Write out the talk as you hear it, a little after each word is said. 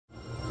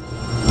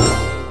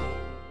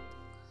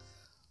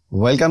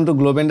Welcome to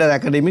গ্লোবেন্ডার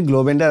academy.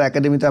 গ্লোবেন্ডার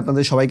একাডেমিতে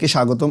আপনাদের সবাইকে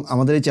স্বাগতম।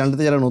 আমাদের এই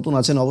চ্যানেলটিতে যারা নতুন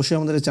আছেন অবশ্যই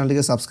আমাদের এই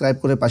চ্যানেলটিকে সাবস্ক্রাইব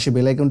করে পাশে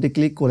বেল আইকনটি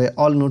ক্লিক করে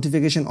অল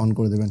নোটিফিকেশন অন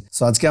করে দেবেন।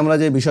 সো আজকে আমরা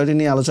যে বিষয়টি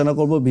নিয়ে আলোচনা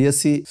করব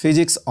BSc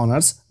physics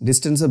honours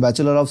ডিস্টেন্সে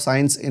bachelor of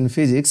science in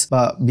physics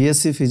বা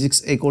বিএসসি ফিজিক্স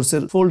এই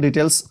কোর্সের ফুল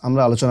ডিটেলস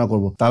আমরা আলোচনা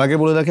করব। তার আগে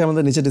বলে রাখি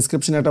আমাদের নিচে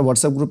ডিসক্রিপশনে একটা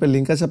হোয়াটসঅ্যাপ গ্রুপের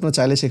লিঙ্ক আছে, আপনারা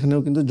চাইলে সেখানেও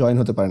কিন্তু জয়েন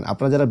হতে পারেন।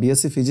 আপনারা যারা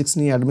বিএসসি ফিজিক্স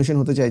নিয়ে অ্যাডমিশন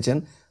হতে চাইছেন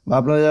বা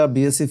আপনারা যারা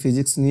বিএসসি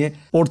ফিজিক্স নিয়ে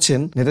পড়ছেন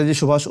নেতাজি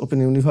সুভাষ ওপেন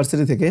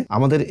ইউনিভার্সিটি থেকে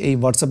আমাদের এই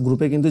হোয়াটসঅ্যাপ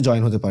গ্রুপে কিন্তু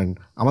জয়েন হতে পারেন।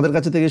 আমাদের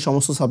কাছে থেকে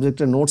সমস্ত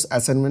সাবজেক্টের নোটস,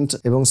 অ্যাসাইনমেন্ট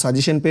এবং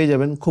সাজেশন পেয়ে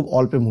যাবেন খুব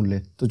অল্প মূল্যে।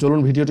 তো চলুন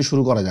ভিডিওটি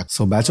শুরু করা যাক।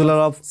 So bachelor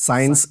of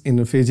science in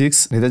physics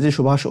Netaji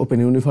Subhash open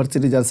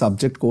university, যার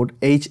সাবজেক্ট কোড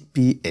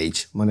HPH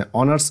মানে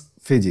honours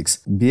physics,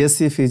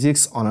 BSc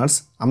physics honours.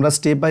 আমরা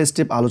স্টেপ বাই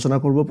স্টেপ আলোচনা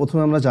করব।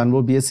 প্রথমে আমরা জানবো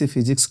বিএসসি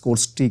ফিজিক্স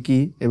কোর্সটি কি,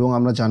 এবং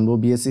আমরা জানবো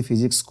বিএসসি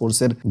ফিজিক্স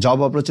কোর্সের জব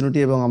অপরচুনিটি,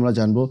 এবং আমরা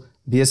জানবো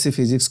বিএসসি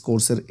ফিজিক্স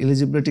কোর্সের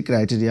এলিজিবিলিটি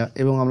ক্রাইটেরিয়া,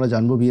 এবং আমরা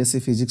জানবো বিএসসি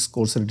ফিজিক্স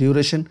কোর্সের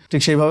ডিউরেশন।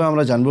 ঠিক সেইভাবে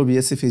আমরা জানবো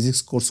বিএসসি ফিজিক্স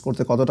কোর্স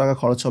করতে কত টাকা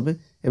খরচ হবে,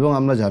 এবং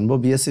আমরা জানবো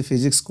বিএসসি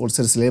ফিজিক্স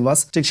কোর্সের সিলেবাস।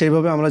 ঠিক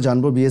সেইভাবে আমরা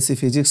জানবো বিএসসি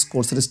ফিজিক্স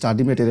কোর্সের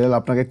স্টাডি মেটেরিয়াল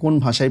আপনাকে কোন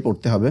ভাষায়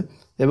পড়তে হবে,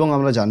 এবং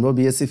আমরা জানবো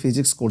বিএসসি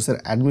ফিজিক্স কোর্সের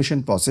অ্যাডমিশন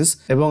প্রসেস,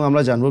 এবং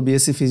আমরা জানবো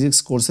বিএসসি ফিজিক্স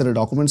কোর্সের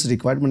ডকুমেন্টস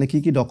রিকোয়ার্ড মানে কি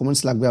কি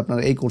ডকুমেন্টস লাগবে আপনার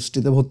এই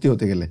কোর্সটিতে ভর্তি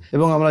হতে গেলে,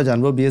 এবং আমরা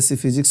জানবো বিএসসি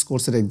ফিজিক্স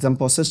কোর্সের এক্সাম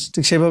প্রসেস।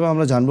 ঠিক সেইভাবে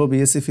আমরা জানবো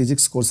বিএসসি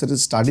ফিজিক্স কোর্সের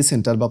স্টাডি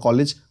সেন্টার বা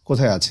কলেজ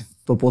কোথায় আছে।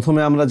 তো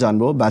প্রথমে আমরা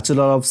জানবো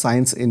bachelor of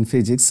science in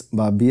physics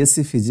বা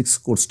বিএসসি ফিজিক্স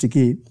কোর্সটি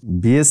কি।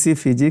 বিএসসি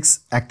ফিজিক্স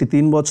একটি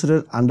 3 বছরের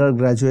আন্ডার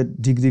গ্র্যাজুয়েট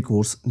ডিগ্রি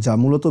কোর্স যা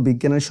মূলত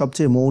বিজ্ঞানের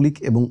সবচেয়ে মৌলিক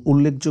এবং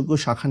উল্লেখযোগ্য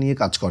শাখা নিয়ে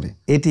কাজ করে।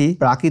 এটি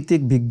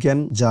প্রাকৃতিক বিজ্ঞান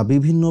যা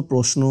বিভিন্ন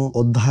প্রশ্ন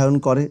অধ্যয়ন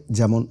করে,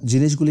 যেমন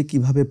জিনিসগুলি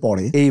কিভাবে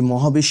পড়ে, এই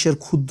মহাবিশ্বের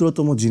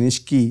ক্ষুদ্রতম জিনিস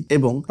কি,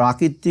 এবং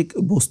প্রাকৃতিক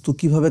বস্তু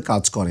কিভাবে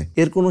কাজ করে,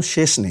 এর কোনো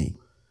শেষ নেই।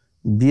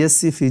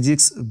 বিএসসি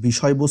ফিজিক্স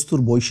বিষয়বস্তুর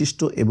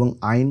বৈশিষ্ট্য এবং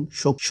আইন,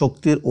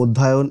 শক্তির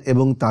অধ্যয়ন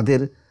এবং তাদের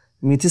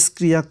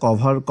মিথস্ক্রিয়া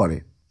কভার করে।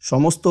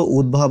 সমস্ত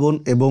উদ্ভাবন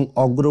এবং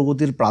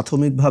অগ্রগতির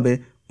প্রাথমিকভাবে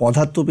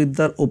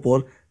পদার্থবিদ্যার ওপর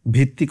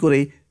ভিত্তি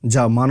করেই,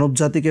 যা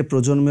মানবজাতিকে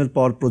প্রজন্মের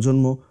পর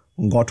প্রজন্ম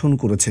গঠন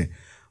করেছে।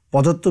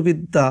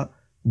 পদার্থবিদ্যা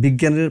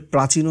বিজ্ঞানের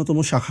প্রাচীনতম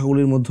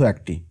শাখাগুলির মধ্যে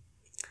একটি।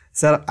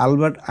 স্যার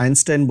আলবার্ট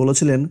আইনস্টাইন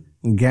বলেছিলেন,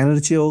 জ্ঞানের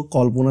চেয়েও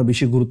কল্পনা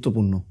বেশি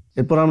গুরুত্বপূর্ণ।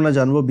 এরপর আমরা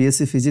জানবো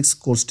বিএসসি ফিজিক্স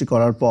কোর্সটি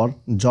করার পর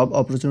জব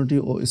অপরচুনিটি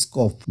ও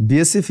স্কোপ।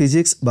 বিএসসি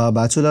ফিজিক্স বা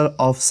bachelor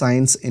of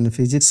science in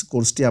physics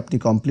কোর্সটি আপনি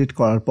কমপ্লিট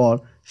করার পর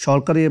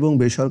সরকারি এবং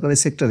বেসরকারি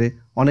সেক্টরে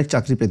অনেক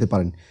চাকরি পেতে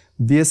পারেন।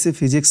 বিএসসি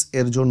ফিজিক্স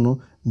এর জন্য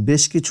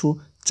বেশ কিছু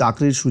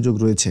চাকরির সুযোগ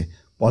রয়েছে।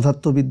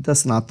 পদার্থবিদ্যা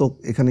স্নাতক,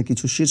 এখানে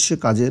কিছু শীর্ষ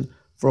কাজের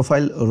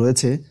প্রোফাইল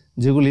রয়েছে,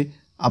 যেগুলি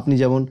আপনি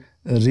যেমন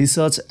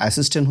রিসার্চ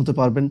অ্যাসিস্ট্যান্ট হতে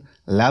পারবেন,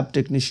 ল্যাব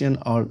টেকনিশিয়ান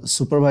আর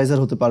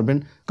সুপারভাইজার হতে পারবেন,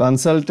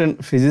 কনসালটেন্ট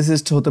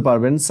ফিজিসিস্ট হতে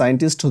পারবেন,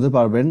 সায়েন্টিস্ট হতে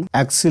পারবেন,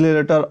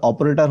 অ্যাক্সিলারেটর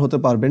অপারেটর হতে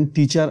পারবেন,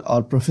 টিচার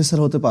আর প্রফেসর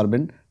হতে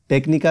পারবেন,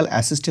 টেকনিক্যাল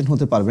অ্যাসিস্ট্যান্ট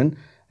হতে পারবেন,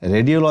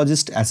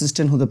 রেডিওলজিস্ট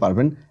অ্যাসিস্ট্যান্ট হতে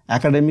পারবেন,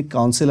 একাডেমিক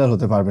কাউন্সিলর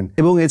হতে পারবেন,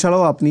 এবং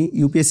এছাড়াও আপনি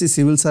ইউপিএসসি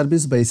সিভিল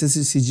সার্ভিস বা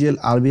SSC CGL,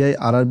 RBI,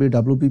 RRB,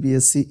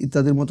 WBPSC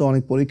ইত্যাদির মতো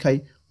অনেক পরীক্ষায়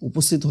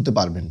উপস্থিত হতে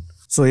পারবেন।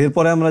 সো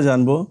এরপরে আমরা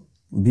জানবো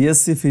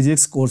বিএসসি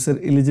ফিজিক্স কোর্সের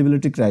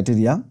এলিজিবিলিটি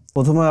ক্রাইটেরিয়া।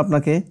 প্রথমে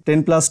আপনাকে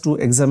 10+2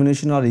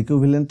 examination R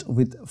equivalent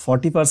with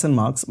 40%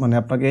 marks, মানে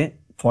আপনাকে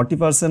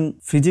 40%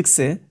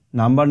 ফিজিক্সে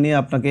নাম্বার নিয়ে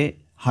আপনাকে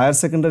হায়ার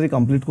সেকেন্ডারি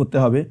কমপ্লিট করতে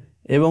হবে,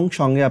 এবং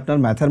সঙ্গে আপনার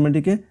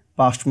ম্যাথামেটিকে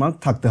পাস্ট মার্ক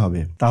থাকতে হবে।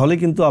 তাহলে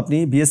কিন্তু আপনি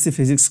বিএসসি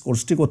ফিজিক্স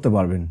কোর্সটি করতে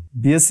পারবেন।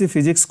 বিএসসি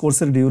ফিজিক্স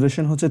কোর্সের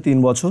ডিউরেশন হচ্ছে 3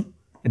 বছর।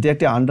 এটি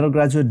একটি আন্ডার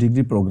গ্র্যাজুয়েট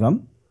ডিগ্রি প্রোগ্রাম।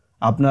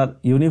 আপনার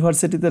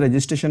ইউনিভার্সিটিতে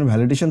রেজিস্ট্রেশন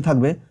ভ্যালিডেশন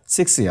থাকবে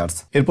 6 ইয়ার্স।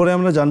 এরপরে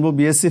আমরা জানবো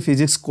বিএসসি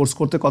ফিজিক্স কোর্স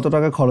করতে কত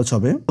টাকা খরচ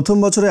হবে। প্রথম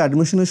বছরে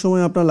অ্যাডমিশনের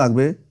সময় আপনার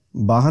লাগবে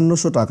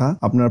 5200 টাকা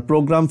আপনার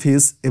প্রোগ্রাম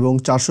ফিস, এবং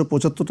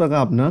 475 টাকা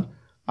আপনার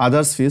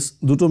আদার্স ফিস।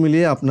 দুটো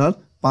মিলিয়ে আপনার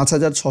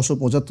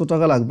 5675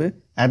 টাকা লাগবে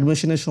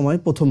অ্যাডমিশনের সময়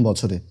প্রথম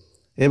বছরে,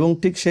 এবং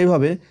ঠিক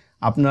সেইভাবে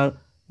আপনার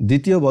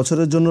দ্বিতীয়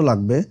বছরের জন্য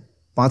লাগবে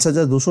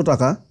 5200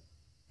 টাকা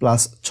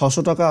প্লাস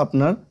 600 টাকা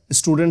আপনার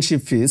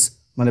স্টুডেন্টশিপ ফিস,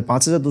 মানে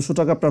 5200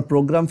 টাকা আপনার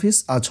প্রোগ্রাম ফিস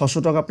আর 600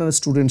 টাকা আপনার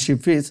স্টুডেন্টশিপ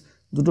ফিস,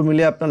 দুটো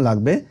মিলিয়ে আপনার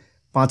লাগবে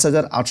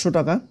 5800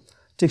 টাকা।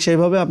 ঠিক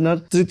সেইভাবে আপনার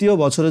তৃতীয়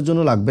বছরের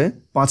জন্য লাগবে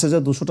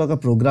 5200 টাকা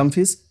প্রোগ্রাম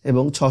ফিস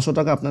এবং 600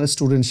 টাকা আপনার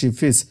স্টুডেন্টশিপ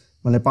ফিস,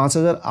 মানে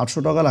 5800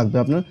 টাকা লাগবে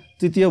আপনার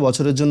তৃতীয়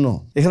বছরের জন্য।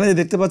 এখানে যে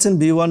দেখতে পাচ্ছেন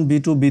B1,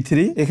 B2, B3,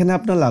 এখানে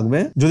আপনার লাগবে,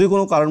 যদি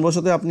কোনো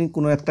কারণবশত আপনি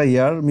কোনো একটা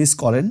ইয়ার মিস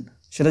করেন,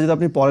 সেটা যদি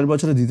আপনি পরের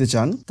বছরে দিতে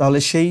চান, তাহলে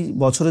সেই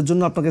বছরের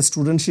জন্য আপনাকে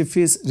স্টুডেন্টশিপ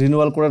ফিস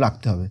রিনিউয়াল করে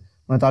রাখতে হবে,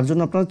 মানে তার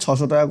জন্য আপনার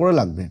 600 টাকা করে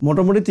লাগবে।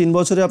 মোটামুটি 3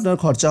 বছরে আপনার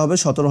খরচা হবে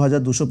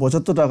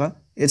 17,275 টাকা।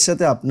 এর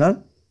সাথে আপনার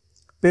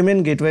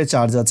পেমেন্ট গেটওয়ে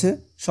চার্জ আছে,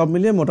 সব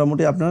মিলিয়ে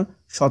মোটামুটি আপনার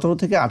 17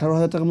 থেকে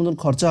 18,000 টাকার মতন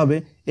খরচা হবে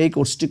এই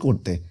কোর্সটি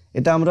করতে।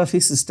 এটা আমরা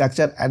fix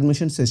structure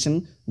admission session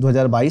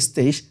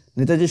 2022-23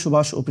 Netaji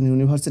Subhash open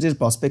ইউনিভার্সিটির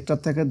প্রসপেক্টার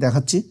থেকে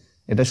দেখাচ্ছি।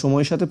 এটা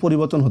সময়ের সাথে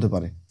পরিবর্তন হতে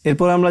পারে।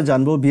 এরপর আমরা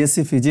জানবো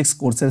বিএসসি ফিজিক্স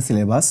কোর্সের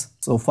সিলেবাস।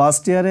 সো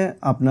ফার্স্ট ইয়ারে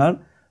আপনার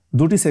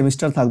 2টি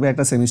সেমিস্টার থাকবে,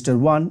 একটা সেমিস্টার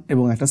 1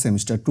 এবং একটা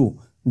সেমিস্টার 2,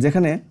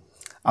 যেখানে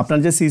আপনার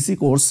যে সিসি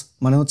কোর্স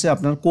মানে হচ্ছে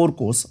আপনার কোর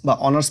কোর্স বা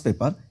অনার্স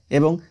পেপার,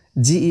 এবং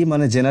জিই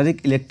মানে জেনারিক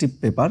ইলেকটিভ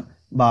পেপার,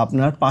 বা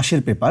আপনার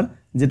পাশের পেপার,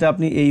 যেটা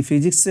আপনি এই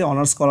ফিজিক্সে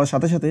অনার্স করার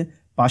সাথে সাথে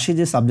পাশে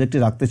যে সাবজেক্টটি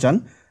রাখতে চান,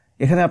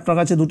 এখানে আপনার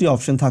কাছে দুটি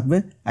অপশন থাকবে,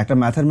 একটা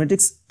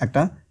ম্যাথামেটিক্স,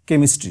 একটা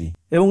কেমিস্ট্রি।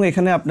 এবং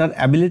এখানে আপনার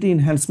অ্যাবিলিটি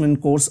এনহ্যান্সমেন্ট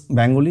কোর্স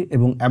বেঙ্গলি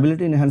এবং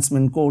অ্যাবিলিটি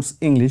এনহ্যান্সমেন্ট কোর্স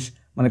ইংলিশ,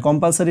 মানে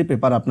কম্পালসারি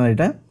পেপার আপনার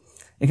এটা।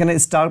 এখানে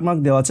স্টার মার্ক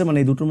দেওয়া আছে, মানে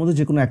এই দুটোর মধ্যে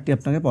যে কোনো একটি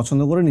আপনাকে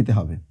পছন্দ করে নিতে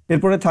হবে।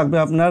 এরপরে থাকবে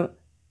আপনার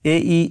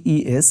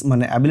AEES,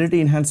 মানে ability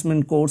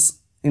enhancement course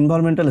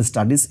environmental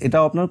studies,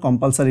 এটাও আপনার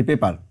কম্পালসারি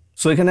পেপার।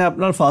 সো এখানে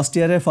আপনার ফার্স্ট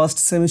ইয়ারে ফার্স্ট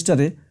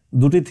সেমিস্টারে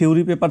দুটি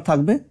থিওরি পেপার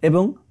থাকবে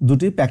এবং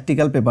দুটি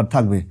প্র্যাকটিক্যাল পেপার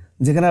থাকবে,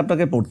 যেখানে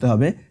আপনাকে পড়তে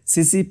হবে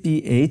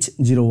CCPH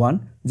 01,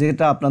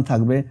 যেটা আপনার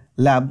থাকবে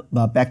ল্যাব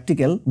বা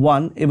প্র্যাকটিক্যাল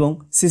 1 এবং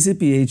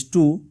CCPH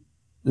 2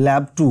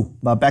 ল্যাব 2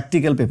 বা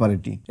প্র্যাকটিক্যাল পেপার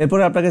এটি।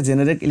 এরপরে আপনাকে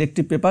জেনারিক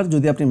ইলেকটিভ পেপার,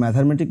 যদি আপনি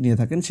ম্যাথামেটিক্স নিয়ে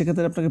থাকেন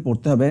সেক্ষেত্রে আপনাকে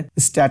পড়তে হবে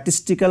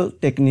স্ট্যাটিস্টিক্যাল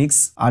টেকনিক্স,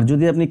 আর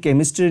যদি আপনি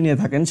কেমিস্ট্রি নিয়ে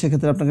থাকেন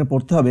সেক্ষেত্রে আপনাকে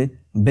পড়তে হবে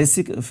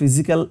বেসিক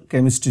ফিজিক্যাল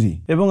কেমিস্ট্রি।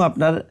 এবং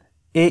আপনার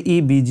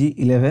AEBG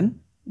 11,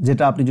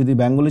 যেটা আপনি যদি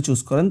বেঙ্গলি চুজ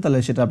করেন তাহলে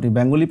সেটা আপনি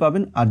বেঙ্গলি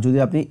পাবেন, আর যদি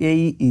আপনি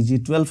AEEG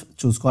 12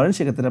 চুজ করেন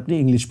সেক্ষেত্রে আপনি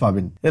ইংলিশ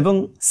পাবেন। এবং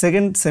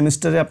সেকেন্ড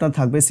সেমিস্টারে আপনার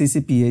থাকবে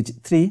CCPH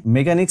 3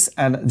 mechanics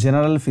and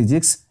general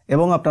physics,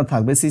 এবং আপনার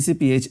থাকবে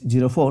CCPH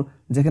 04,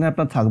 যেখানে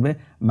আপনার থাকবে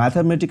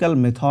ম্যাথামেটিক্যাল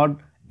মেথড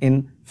ইন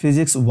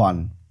ফিজিক্স 1।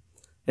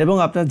 এবং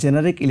আপনার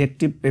জেনারিক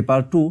ইলেকটিভ পেপার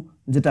 2,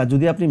 যেটা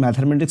যদি আপনি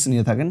ম্যাথামেটিক্স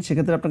নিয়ে থাকেন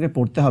সেক্ষেত্রে আপনাকে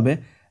পড়তে হবে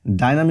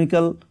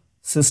ডাইনামিক্যাল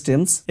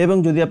সিস্টেমস, এবং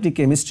যদি আপনি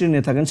কেমিস্ট্রি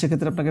নিয়ে থাকেন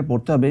সেক্ষেত্রে আপনাকে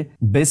পড়তে হবে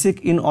বেসিক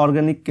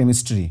ইনঅর্গানিক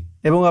কেমিস্ট্রি।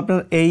 এবং আপনার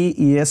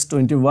AES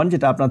 21,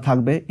 যেটা আপনার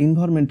থাকবে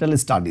এনভায়রনমেন্টাল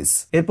স্টাডিজ।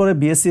 এরপরে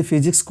B.Sc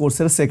ফিজিক্স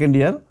কোর্সের সেকেন্ড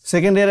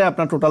ইয়ারে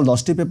আপনার টোটাল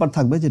 10টি পেপার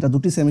থাকবে, যেটা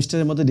দুটি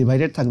সেমিস্টারের মধ্যে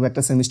ডিভাইডেড থাকবে,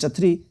 একটা সেমিস্টার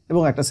 3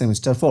 এবং একটা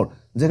সেমিস্টার 4,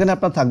 যেখানে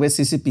আপনার থাকবে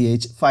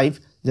CCPH 5,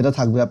 যেটা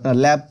থাকবে আপনার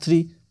ল্যাব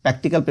 3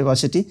 প্র্যাকটিক্যাল পেপার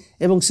সেটি,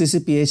 এবং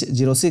CCPH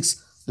 06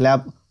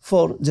 ল্যাব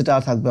 4, যেটা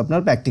থাকবে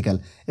আপনার প্র্যাকটিক্যাল।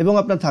 এবং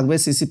আপনার থাকবে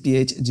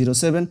CCPH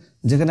 07,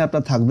 যেখানে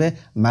আপনার থাকবে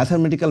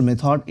ম্যাথামেটিক্যাল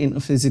মেথড ইন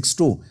ফিজিক্স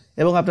 2।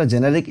 এবং আপনার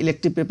জেনারিক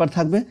ইলেকটিভ পেপার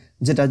থাকবে,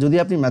 যেটা যদি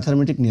আপনি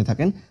ম্যাথামেটিক্স নিয়ে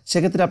থাকেন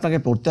সেক্ষেত্রে আপনাকে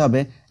পড়তে হবে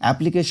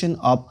অ্যাপ্লিকেশন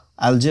অফ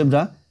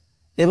অ্যালজেব্রা,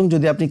 এবং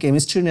যদি আপনি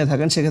কেমিস্ট্রি নিয়ে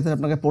থাকেন সেক্ষেত্রে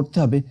আপনাকে পড়তে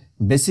হবে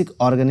বেসিক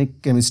অর্গানিক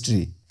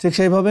কেমিস্ট্রি। ঠিক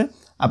সেইভাবে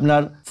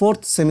আপনার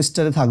ফোর্থ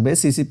সেমিস্টারে থাকবে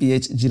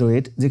CCPH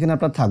 08, যেখানে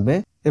আপনার থাকবে,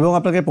 এবং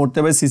আপনাকে পড়তে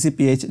হবে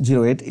CCPH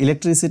 08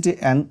 ইলেকট্রিসিটি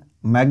অ্যান্ড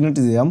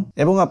ম্যাগনেটিজম,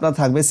 এবং আপনার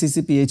থাকবে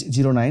CCPH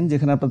 09,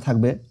 যেখানে আপনার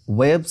থাকবে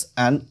ওয়েভস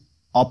অ্যান্ড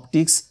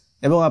অপটিক্স,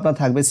 এবং আপনার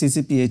থাকবে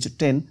CCPH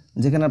 10,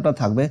 যেখানে আপনার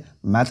থাকবে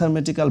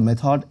ম্যাথামেটিক্যাল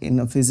মেথড ইন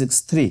ফিজিক্স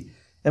 3।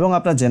 এবং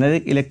আপনার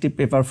জেনারিক ইলেকটিভ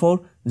পেপার 4,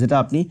 যেটা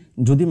আপনি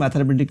যদি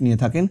ম্যাথামেটিক্স নিয়ে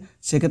থাকেন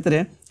সেক্ষেত্রে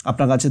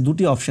আপনার কাছে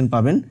দুটি অপশন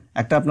পাবেন,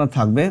 একটা আপনার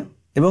থাকবে,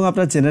 এবং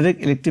আপনার জেনারিক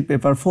ইলেকটিভ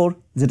পেপার 4,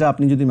 যেটা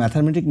আপনি যদি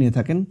ম্যাথামেটিক্স নিয়ে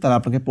থাকেন তাহলে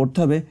আপনাকে পড়তে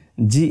হবে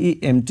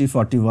GEMT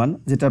 41,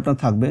 যেটা আপনার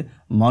থাকবে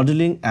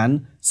মডেলিং অ্যান্ড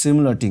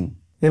সিমুলেটিং।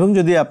 এবং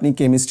যদি আপনি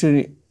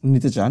কেমিস্ট্রি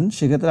নিতে চান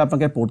সেক্ষেত্রে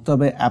আপনাকে পড়তে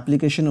হবে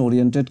অ্যাপ্লিকেশন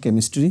ওরিয়েন্টেড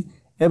কেমিস্ট্রি,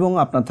 এবং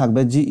আপনার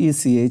থাকবে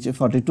GECH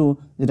 42,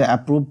 যেটা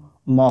অ্যাপ্রুভ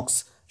মক্স।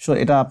 সো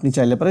এটা আপনি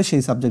চাইলে পারে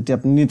সেই সাবজেক্টটি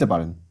আপনি নিতে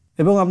পারেন।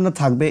 এবং আপনার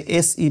থাকবে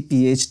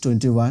SEPH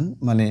 21,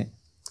 মানে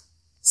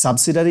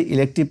সাবসিডারি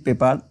ইলেকটিভ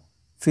পেপার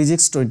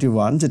ফিজিক্স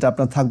 21, যেটা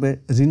আপনার থাকবে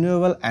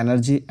renewable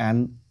energy and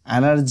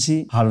energy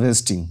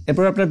harvesting.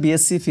 এরপর আপনার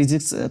B.Sc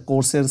ফিজিক্স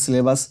কোর্সের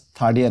সিলেবাস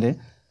থার্ড ইয়ারে,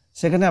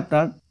 সেখানে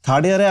আপনার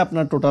থার্ড ইয়ারে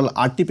আপনার টোটাল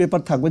 8টি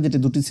পেপার থাকবে, যেটি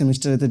দুটি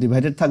সেমিস্টারেতে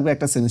ডিভাইডেড থাকবে,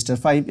 একটা সেমিস্টার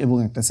 5 এবং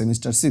একটা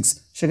সেমিস্টার 6।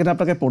 সেখানে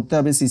আপনাকে পড়তে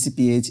হবে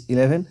CCPH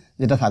 11,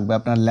 যেটা থাকবে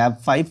আপনার ল্যাব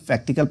 5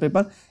 প্র্যাকটিক্যাল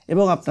পেপার,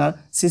 এবং আপনার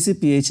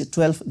CCPH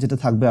 12, যেটা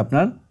থাকবে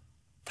আপনার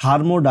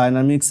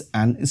থার্মোডাইনামিক্স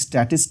অ্যান্ড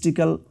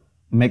স্ট্যাটিস্টিক্যাল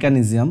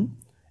মেকানিজম,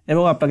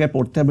 এবং আপনাকে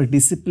পড়তে হবে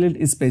discipline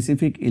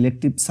specific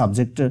elective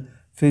subject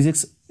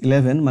physics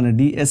 11, মানে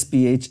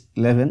DSPH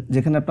 11,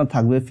 যেখানে আপনার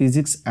থাকবে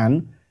physics and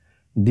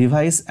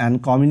device and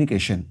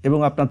communication, এবং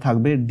আপনার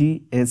থাকবে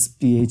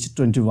DSPH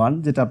 21,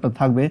 যেটা আপনার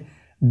থাকবে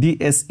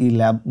DSE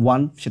ল্যাব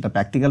 1, সেটা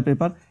প্র্যাকটিক্যাল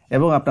পেপার,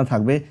 এবং আপনার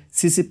থাকবে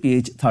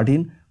CCPH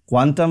 13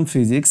 কোয়ান্টাম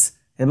ফিজিক্স,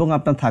 এবং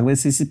আপনার থাকবে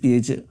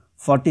CCPH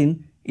 14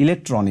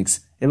 ইলেকট্রনিক্স,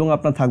 এবং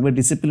আপনার থাকবে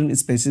discipline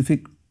specific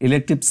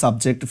elective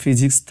subject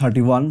physics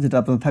 31, যেটা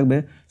আপনার থাকবে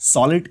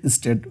সলিড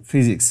স্টেট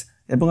ফিজিক্স,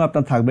 এবং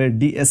আপনার থাকবে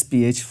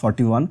DSPH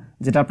 41,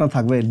 যেটা আপনার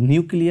থাকবে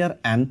নিউক্লিয়ার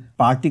অ্যান্ড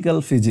পার্টিকেল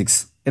ফিজিক্স।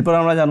 এরপর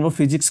আমরা জানবো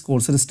ফিজিক্স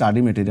কোর্সের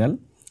study material.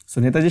 So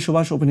Netaji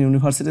Subhash open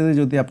ইউনিভার্সিটিতে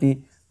যদি আপনি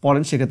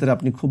পড়েন সেক্ষেত্রে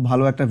আপনি খুব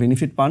ভালো একটা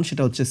বেনিফিট পান,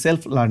 সেটা হচ্ছে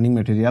সেলফ লার্নিং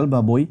মেটেরিয়াল বা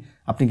বই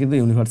আপনি কিন্তু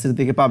ইউনিভার্সিটি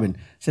থেকে পাবেন।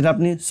 সেটা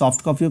আপনি সফট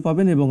কপিও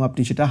পাবেন এবং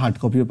আপনি সেটা হার্ড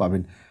কপিও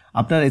পাবেন।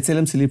 আপনার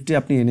SLM স্লিপটি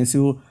আপনি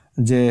NSU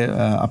যে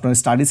আপনার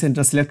স্টাডি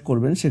সেন্টার সিলেক্ট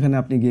করবেন সেখানে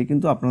আপনি গিয়ে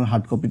কিন্তু আপনার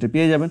হার্ড কপিটা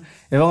পেয়ে যাবেন,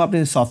 এবং আপনি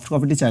সফট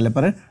কপিটি চাইলে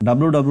পারে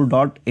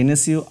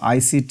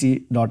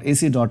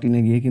www.nsuict.ac.in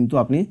গিয়ে কিন্তু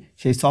আপনি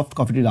সেই সফট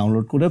কপিটি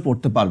ডাউনলোড করে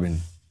পড়তে পারবেন।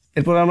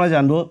 এরপর আমরা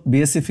জানবো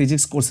B.Sc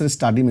ফিজিক্স কোর্সের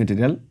স্টাডি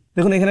মেটেরিয়াল।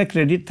 দেখুন এখানে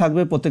ক্রেডিট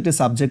থাকবে, প্রত্যেকটি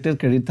সাবজেক্টের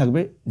ক্রেডিট থাকবে।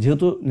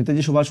 যেহেতু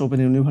নেতাজি সুভাষ ওপেন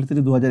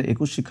ইউনিভার্সিটি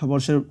 2021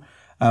 শিক্ষাবর্ষের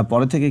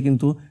পরে থেকে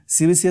কিন্তু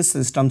CBCS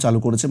সিস্টেম চালু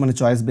করেছে, মানে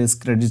চয়েস বেস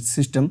ক্রেডিট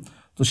সিস্টেম।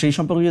 তো সেই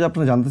সম্পর্কে যদি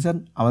আপনারা জানতে চান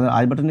আমাদের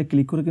আই বাটনে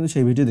ক্লিক করে কিন্তু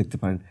সেই ভিডিও দেখতে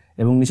পারেন,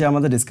 এবং নিচে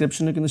আমাদের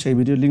ডেসক্রিপশনে কিন্তু সেই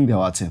ভিডিওর লিঙ্ক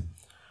দেওয়া আছে।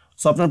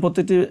 সো আপনার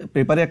প্রত্যেকটি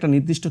পেপারে একটা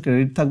নির্দিষ্ট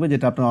ক্রেডিট থাকবে,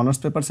 যেটা আপনার অনার্স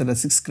পেপার সেটা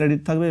 6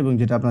 ক্রেডিট থাকবে, এবং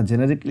যেটা আপনার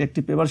জেনারিক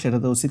ইলেকটিভ পেপার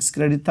সেটাতেও 6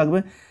 ক্রেডিট থাকবে,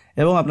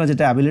 এবং আপনার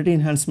যেটা অ্যাবিলিটি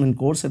এনহ্যান্সমেন্ট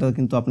কোর্স সেটা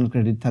কিন্তু আপনার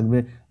ক্রেডিট থাকবে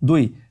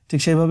 2। ঠিক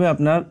সেইভাবে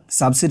আপনার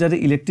সাবসিডারি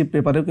ইলেকটিভ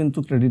পেপারেও কিন্তু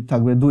ক্রেডিট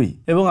থাকবে 2,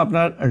 এবং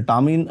আপনার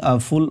টার্ম ইন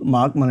ফুল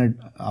মার্ক মানে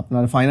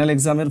আপনার ফাইনাল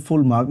এক্সামের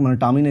ফুল মার্ক মানে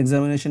term in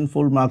examination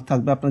full mark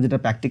থাকবে আপনার যেটা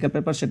প্র্যাকটিক্যাল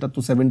পেপার সেটা তো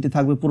 70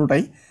 থাকবে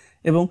পুরোটাই,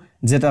 এবং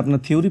যেটা আপনার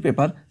থিওরি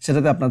পেপার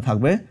সেটাতে আপনার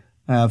থাকবে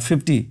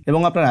 50,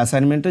 এবং আপনার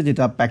অ্যাসাইনমেন্টে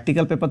যেটা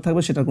প্র্যাকটিক্যাল পেপার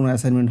থাকবে সেটা কোনো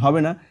অ্যাসাইনমেন্ট হবে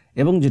না,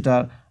 এবং যেটা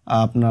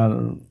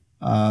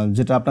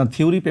আপনার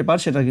থিওরি পেপার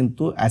সেটা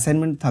কিন্তু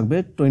অ্যাসাইনমেন্ট থাকবে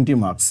 20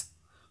 মার্কস।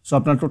 সো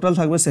আপনার টোটাল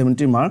থাকবে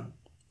 70 মার্ক,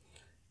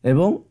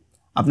 এবং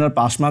আপনার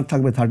পাস মার্ক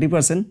থাকবে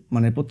 30%,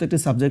 মানে প্রত্যেকটি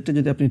সাবজেক্টে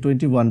যদি আপনি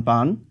 21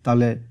 পান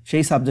তাহলে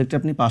সেই সাবজেক্টে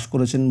আপনি পাস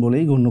করেছেন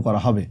বলেই গণ্য করা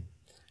হবে।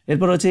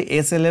 এরপর হচ্ছে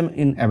SLM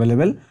ইন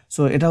অ্যাভেলেবেল।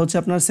 সো এটা হচ্ছে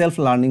আপনার সেলফ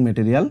লার্নিং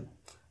মেটেরিয়াল,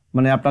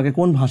 মানে আপনাকে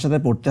কোন ভাষাতে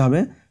পড়তে হবে।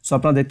 সো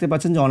আপনারা দেখতে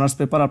পাচ্ছেন যে অনার্স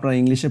পেপার আপনারা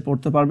ইংলিশে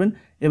পড়তে পারবেন,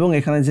 এবং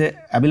এখানে যে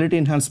অ্যাবিলিটি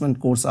এনহ্যান্সমেন্ট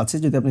কোর্স আছে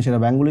যদি আপনি সেটা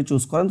বেঙ্গলি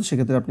চুজ করেন তো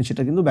সেক্ষেত্রে আপনি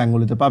সেটা কিন্তু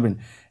বেঙ্গলিতে পাবেন,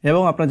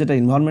 এবং আপনার যেটা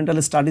এনভায়রনমেন্টাল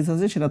স্টাডিজ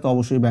আছে সেটা তো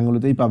অবশ্যই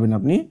বেঙ্গলিতেই পাবেন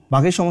আপনি।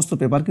 বাকি সমস্ত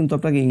পেপার কিন্তু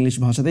আপনাকে ইংলিশ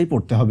ভাষাতেই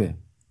পড়তে হবে।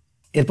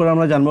 এরপর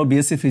আমরা জানবো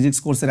B.Sc ফিজিক্স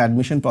কোর্সের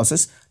admission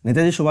process.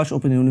 Netaji Subhash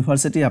open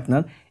university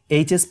আপনার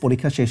HS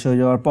পরীক্ষা শেষ হয়ে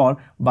যাওয়ার পর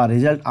বা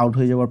রেজাল্ট আউট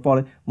হয়ে যাওয়ার পর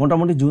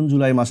মোটামুটি জুন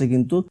জুলাই মাসে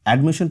কিন্তু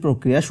অ্যাডমিশন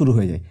প্রক্রিয়া শুরু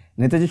হয়ে যায়।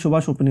 নেতাজি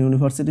সুভাষ ওপেন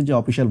ইউনিভার্সিটির যে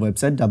অফিসিয়াল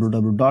ওয়েবসাইট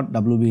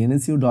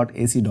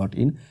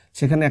www.wbnsu.ac.in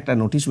সেখানে একটা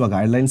নোটিশ বা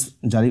গাইডলাইন্স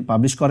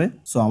পাবলিশ করে।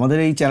 সো আমাদের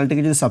এই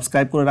চ্যানেলটিকে যদি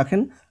সাবস্ক্রাইব করে রাখেন,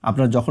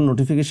 আপনার যখন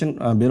নোটিফিকেশন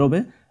বেরোবে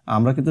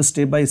আমরা কিন্তু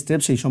স্টেপ বাই স্টেপ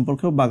সেই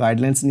সম্পর্কেও বা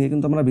গাইডলাইন্স নিয়ে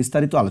কিন্তু আমরা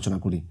বিস্তারিত আলোচনা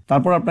করি।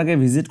 তারপর আপনাকে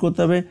ভিজিট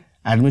করতে হবে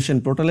অ্যাডমিশন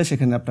পোর্টালে,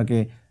 সেখানে আপনাকে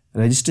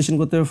রেজিস্ট্রেশন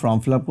করতে হবে, ফর্ম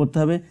ফিল আপ করতে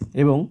হবে,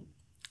 এবং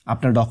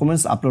আপনার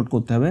ডকুমেন্টস আপলোড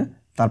করতে হবে।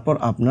 তারপর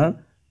আপনার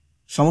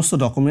সমস্ত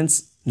ডকুমেন্টস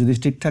যদি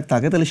ঠিকঠাক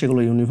থাকে তাহলে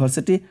সেগুলো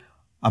ইউনিভার্সিটি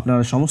আপনার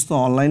সমস্ত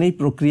অনলাইনেই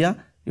প্রক্রিয়া,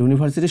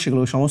 ইউনিভার্সিটি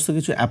সেগুলো সমস্ত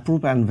কিছু অ্যাপ্রুভ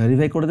অ্যান্ড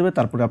ভেরিফাই করে দেবে।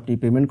 তারপরে আপনি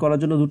পেমেন্ট করার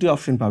জন্য দুটি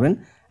অপশন পাবেন,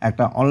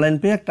 একটা অনলাইন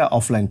পে, একটা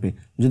অফলাইন পে।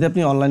 যদি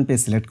আপনি অনলাইন পে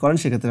সিলেক্ট করেন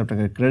সেক্ষেত্রে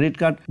আপনাকে credit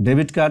card,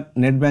 debit card,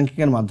 net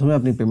ব্যাঙ্কিংয়ের মাধ্যমে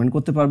আপনি পেমেন্ট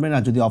করতে পারবেন,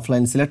 আর যদি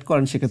অফলাইন সিলেক্ট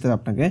করেন সেক্ষেত্রে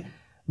আপনাকে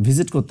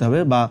ভিজিট করতে হবে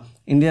বা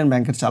ইন্ডিয়ান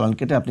ব্যাংকের চালান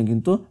কেটে আপনি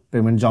কিন্তু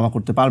পেমেন্ট জমা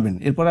করতে পারবেন।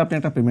 এরপরে আপনি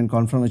একটা পেমেন্ট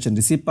কনফার্মেশন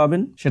রিসিপ্ট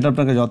পাবেন, সেটা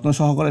আপনাকে যত্ন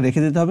সহকারে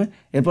রেখে দিতে হবে।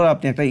 এরপর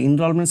আপনি একটা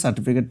এনরোলমেন্ট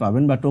সার্টিফিকেট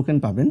পাবেন বা টোকেন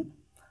পাবেন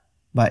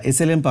বা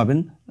SLM পাবেন,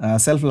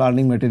 সেলফ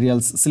লার্নিং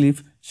ম্যাটেরিয়ালস স্লিপ,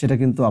 সেটা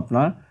কিন্তু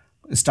আপনার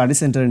স্টাডি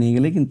সেন্টারে নিয়ে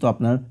গেলে কিন্তু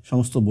আপনার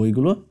সমস্ত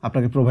বইগুলো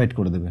আপনাকে প্রোভাইড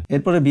করে দেবে।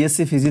 এরপরে B.Sc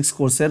ফিজিক্স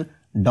কোর্সের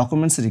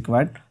ডকুমেন্টস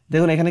রিকোয়ার্ড।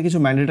 দেখুন এখানে কিছু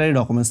ম্যান্ডেটারি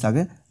ডকুমেন্টস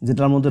থাকে,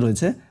 যেটার মধ্যে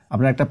রয়েছে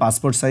আপনার একটা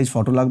পাসপোর্ট সাইজ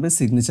ফটো লাগবে,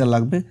 সিগনেচার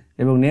লাগবে,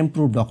 এবং নেম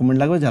প্রুফ ডকুমেন্ট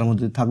লাগবে, যার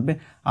মধ্যে থাকবে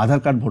আধার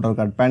card, voter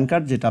card, pan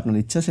card, যেটা আপনার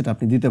ইচ্ছা সেটা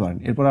আপনি দিতে পারেন।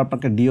 এরপর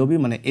আপনাকে DOB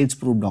মানে এজ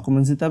প্রুফ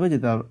ডকুমেন্টস দিতে হবে,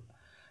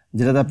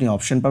 যেটাতে আপনি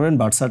অপশন পাবেন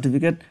birth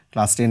certificate,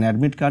 class 10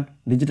 admit card,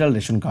 digital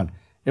ration card,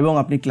 এবং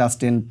আপনি ক্লাস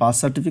 10 পাস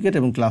সার্টিফিকেট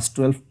এবং ক্লাস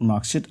 12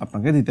 মার্কশিট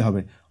আপনাকে দিতে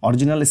হবে,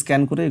 অরিজিনাল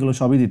স্ক্যান করে এগুলো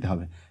সবই দিতে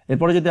হবে।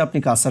 এরপরে যদি আপনি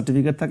কাস্ট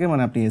সার্টিফিকেট থাকে,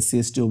 মানে আপনি SC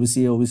ST OBC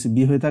A OBC B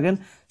হয়ে থাকেন,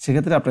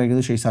 সেক্ষেত্রে আপনাকে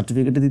কিন্তু সেই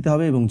সার্টিফিকেটে দিতে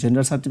হবে, এবং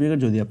জেন্ডার সার্টিফিকেট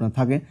যদি আপনার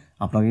থাকে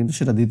আপনাকে কিন্তু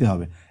সেটা দিতে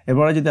হবে।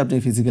 এরপরে যদি আপনি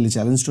ফিজিক্যালি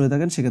চ্যালেঞ্জড হয়ে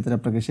থাকেন সেক্ষেত্রে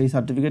আপনাকে সেই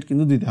সার্টিফিকেট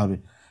কিন্তু দিতে হবে।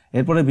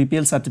 এরপরে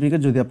BPL সার্টিফিকেট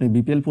যদি আপনি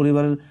BPL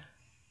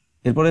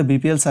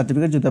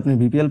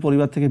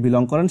পরিবার থেকে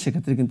বিলং করেন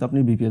সেক্ষেত্রে কিন্তু আপনি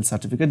BPL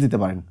সার্টিফিকেট দিতে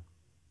পারেন।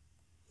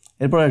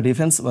 এরপরে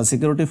ডিফেন্স বা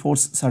সিকিউরিটি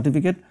ফোর্স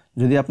সার্টিফিকেট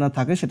যদি আপনার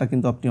থাকে সেটা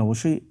কিন্তু আপনি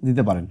অবশ্যই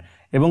দিতে পারেন,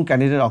 এবং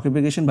ক্যান্ডিডেট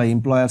অকুপেশন বা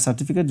এমপ্লয়ার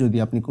সার্টিফিকেট যদি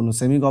আপনি কোনো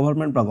সেমি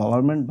গভর্নমেন্ট বা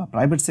গভর্নমেন্ট বা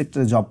প্রাইভেট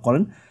সেক্টরে জব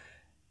করেন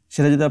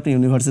সেটা যদি আপনি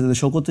ইউনিভার্সিটিতে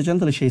শো করতে চান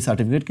তাহলে সেই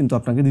সার্টিফিকেট কিন্তু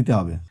আপনাকে দিতে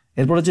হবে।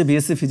 এরপর হচ্ছে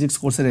B.Sc ফিজিক্স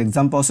কোর্সের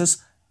exam process.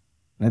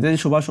 Netaji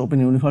Subhash open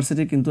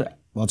university কিন্তু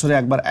বছরে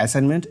একবার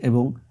অ্যাসাইনমেন্ট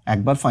এবং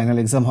একবার ফাইনাল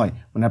এক্সাম হয়,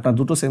 মানে আপনার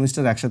দুটো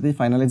সেমিস্টার একসাথেই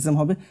ফাইনাল এক্সাম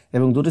হবে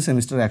এবং দুটো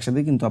সেমিস্টার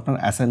একসাথেই কিন্তু আপনার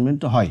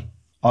অ্যাসাইনমেন্ট হয়।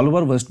 All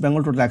over West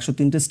Bengal total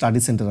 103টে study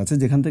centre আছে,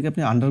 যেখান থেকে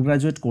আপনি আন্ডার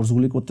গ্রাজুয়েট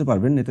কোর্সগুলি করতে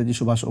পারবেন নেতাজি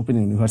সুভাষ ওপেন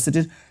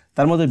ইউনিভার্সিটির।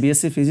 তার মধ্যে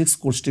B.Sc ফিজিক্স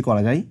কোর্সটি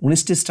করা যায়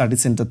 19টি স্টাডি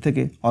সেন্টার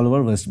থেকে অল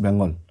ওভার ওয়েস্ট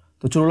বেঙ্গল।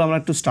 তো চলুন আমরা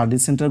একটু স্টাডি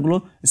সেন্টারগুলো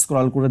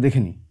স্ক্রল করে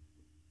দেখে নিই।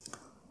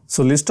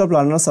 So list of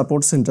learner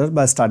support centre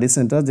বা স্টাডি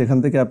সেন্টার, যেখান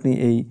থেকে আপনি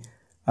এই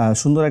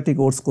সুন্দর একটি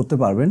কোর্স করতে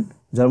পারবেন,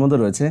 যার মধ্যে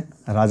রয়েছে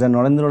রাজা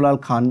নরেন্দ্রলাল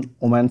খান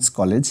ওমেন্স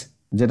কলেজ,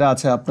 যেটা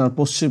আছে আপনার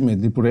পশ্চিম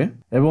মেদিনীপুরে,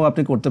 এবং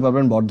আপনি করতে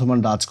পারবেন বর্ধমান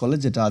রাজ কলেজ,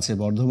 যেটা আছে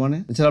বর্ধমানে।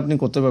 এছাড়া আপনি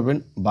করতে পারবেন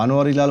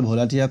বানোয়ারিলাল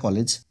ভোলাটিয়া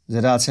কলেজ,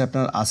 যেটা আছে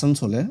আপনার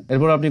আসানসোলে।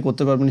 এরপর আপনি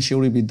করতে পারবেন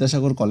সিউড়ি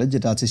বিদ্যাসাগর কলেজ,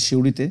 যেটা আছে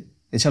সিউড়িতে।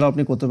 এছাড়াও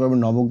আপনি করতে পারবেন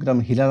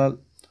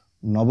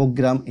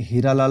নবগ্রাম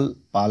হীরালাল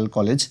পাল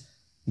কলেজ,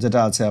 যেটা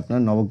আছে আপনার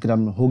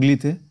নবগ্রাম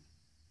হুগলিতে।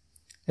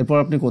 এরপর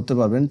আপনি করতে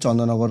পারবেন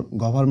চন্দননগর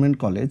গভর্নমেন্ট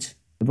কলেজ।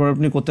 এরপর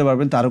আপনি করতে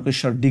পারবেন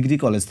তারকেশ্বর ডিগ্রি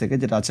কলেজ থেকে,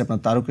 যেটা আছে আপনার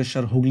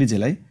তারকেশ্বর হুগলি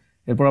জেলায়।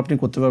 এরপর আপনি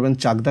করতে পারবেন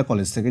চাকদা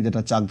কলেজ থেকে, যেটা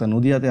চাকদা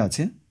নদিয়াতে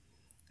আছে।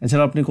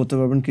 এছাড়াও আপনি করতে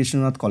পারবেন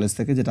কৃষ্ণনাথ কলেজ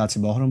থেকে, যেটা আছে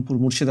বহরমপুর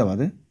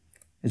মুর্শিদাবাদে।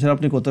 এছাড়া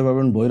আপনি করতে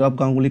পারবেন ভৈরব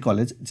গাঙ্গুলি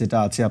কলেজ, যেটা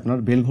আছে আপনার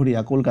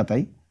বেলঘড়িয়া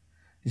কলকাতায়।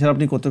 এছাড়া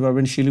আপনি করতে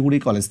পারবেন শিলিগুড়ি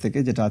কলেজ থেকে,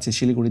 যেটা আছে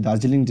শিলিগুড়ি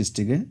দার্জিলিং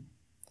ডিস্ট্রিক্টে।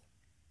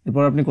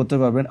 এরপর আপনি করতে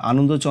পারবেন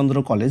আনন্দচন্দ্র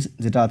কলেজ,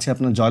 যেটা আছে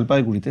আপনার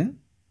জলপাইগুড়িতে।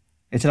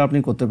 এছাড়া আপনি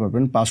করতে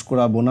পারবেন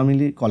পাঁশকুড়া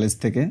বনামিলি কলেজ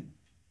থেকে,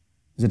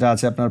 যেটা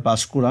আছে আপনার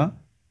পাঁশকুড়া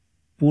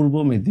পূর্ব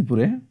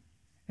মেদিনীপুরে।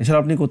 এছাড়া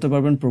আপনি করতে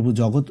পারবেন প্রভু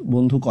জগৎ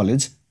বন্ধু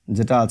কলেজ,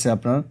 যেটা আছে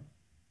আপনার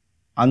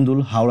আন্দুল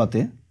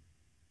হাওড়াতে।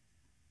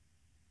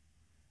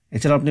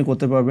 এছাড়া আপনি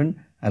করতে পারবেন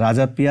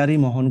রাজা পিয়ারি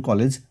মোহন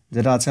কলেজ,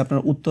 যেটা আছে আপনার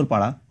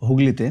উত্তরপাড়া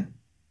হুগলিতে।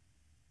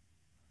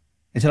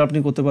 এছাড়া আপনি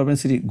করতে পারবেন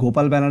শ্রী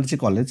গোপাল ব্যানার্জি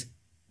কলেজ,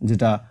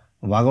 যেটা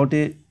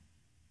বাগটে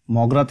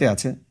মগরাতে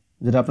আছে,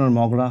 যেটা আপনার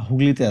মগরা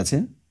হুগলিতে আছে।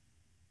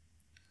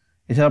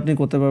 এছাড়া আপনি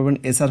করতে পারবেন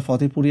এসআর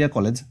ফতেপুরিয়া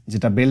কলেজ,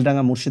 যেটা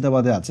বেলডাঙ্গা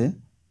মুর্শিদাবাদে আছে।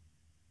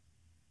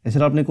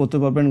 এছাড়া আপনি করতে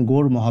পারবেন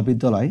গৌড়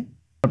মহাবিদ্যালয়,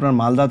 আপনার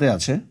মালদাতে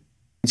আছে।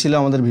 এই ছিল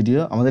আমাদের ভিডিও।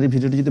 আমাদের এই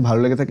ভিডিওটি যদি ভালো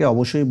লেগে থাকে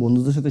অবশ্যই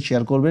বন্ধুদের সাথে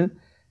শেয়ার করবেন,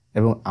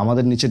 এবং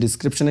আমাদের নিচে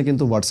ডিসক্রিপশনে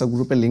কিন্তু হোয়াটসঅ্যাপ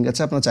গ্রুপের লিঙ্ক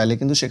আছে, আপনারা চাইলে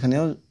কিন্তু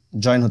সেখানেও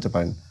জয়েন হতে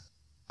পারেন।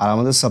 আর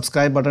আমাদের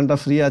সাবস্ক্রাইব বাটনটা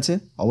ফ্রি আছে,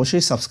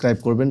 অবশ্যই সাবস্ক্রাইব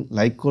করবেন,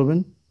 লাইক করবেন,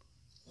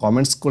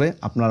 কমেন্টস করে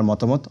আপনার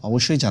মতামত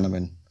অবশ্যই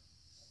জানাবেন।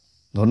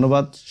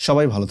 ধন্যবাদ,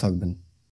 সবাই ভালো থাকবেন।